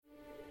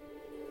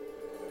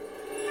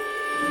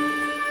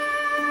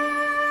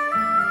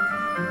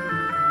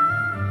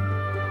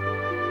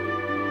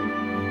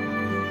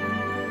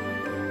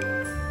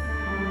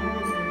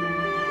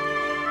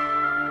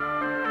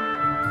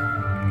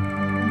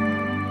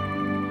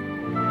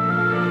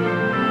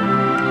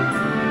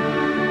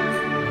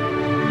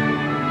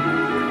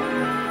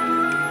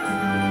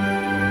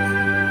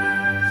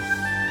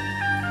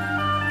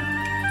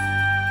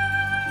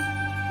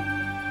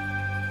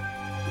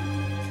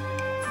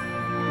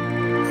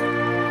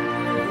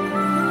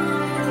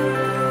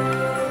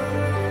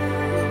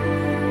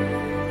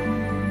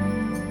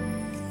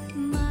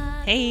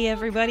Hey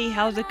everybody,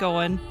 how's it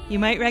going? You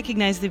might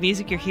recognize the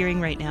music you're hearing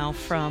right now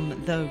from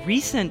the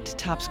recent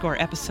Top Score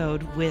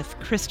episode with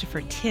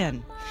Christopher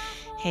Tin.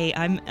 Hey,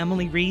 I'm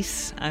Emily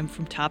Reese. I'm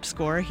from Top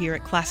Score here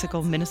at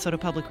Classical Minnesota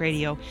Public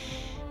Radio.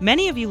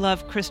 Many of you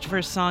love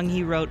Christopher's song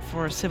he wrote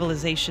for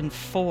Civilization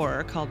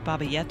 4 called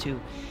Baba Yetu.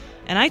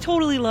 And I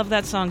totally love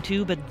that song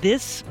too, but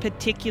this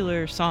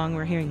particular song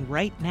we're hearing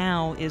right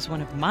now is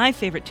one of my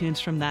favorite tunes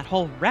from that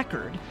whole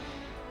record.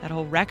 That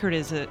whole record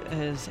is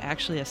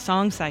actually a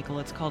song cycle.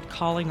 It's called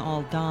Calling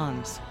All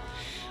Dawns.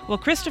 Well,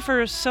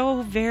 Christopher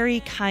so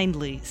very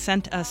kindly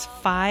sent us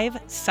 5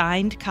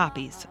 signed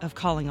copies of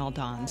Calling All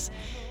Dawns.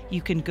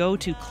 You can go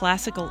to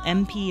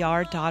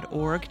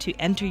classicalmpr.org to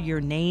enter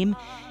your name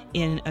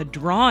in a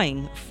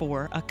drawing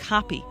for a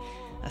copy,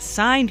 a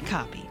signed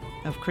copy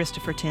of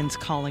Christopher Tin's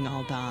Calling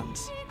All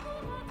Dawns.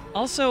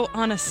 Also,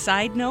 on a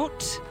side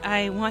note,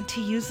 I want to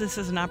use this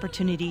as an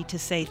opportunity to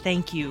say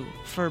thank you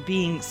for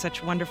being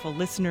such wonderful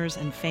listeners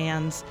and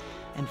fans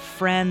and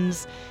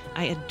friends.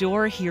 I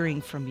adore hearing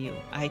from you.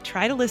 I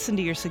try to listen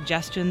to your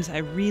suggestions. I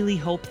really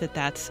hope that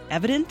that's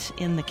evident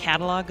in the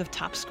catalog of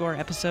Top Score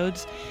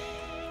episodes.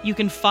 You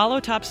can follow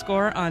Top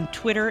Score on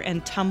Twitter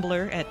and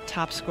Tumblr at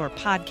Top Score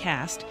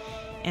Podcast.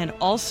 And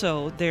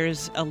also,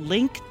 there's a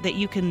link that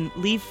you can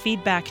leave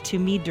feedback to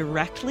me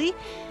directly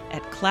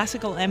at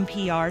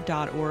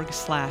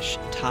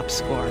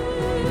classicalmpr.org/topscore.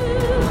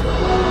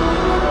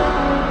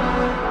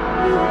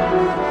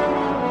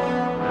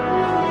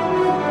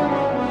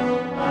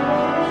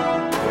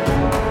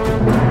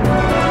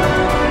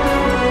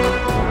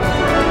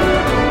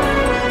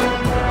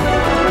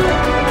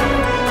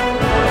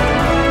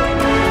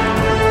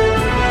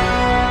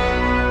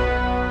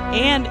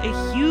 And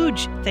a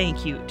huge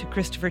thank you to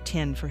Christopher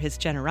Tin for his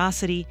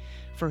generosity,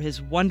 for his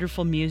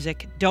wonderful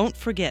music. Don't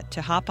forget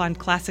to hop on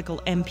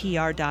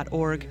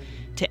classicalmpr.org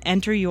to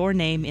enter your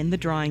name in the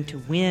drawing to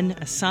win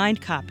a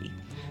signed copy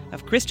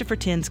of Christopher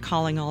Tin's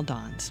Calling All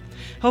Dawns.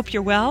 Hope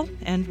you're well,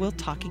 and we'll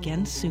talk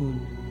again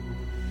soon.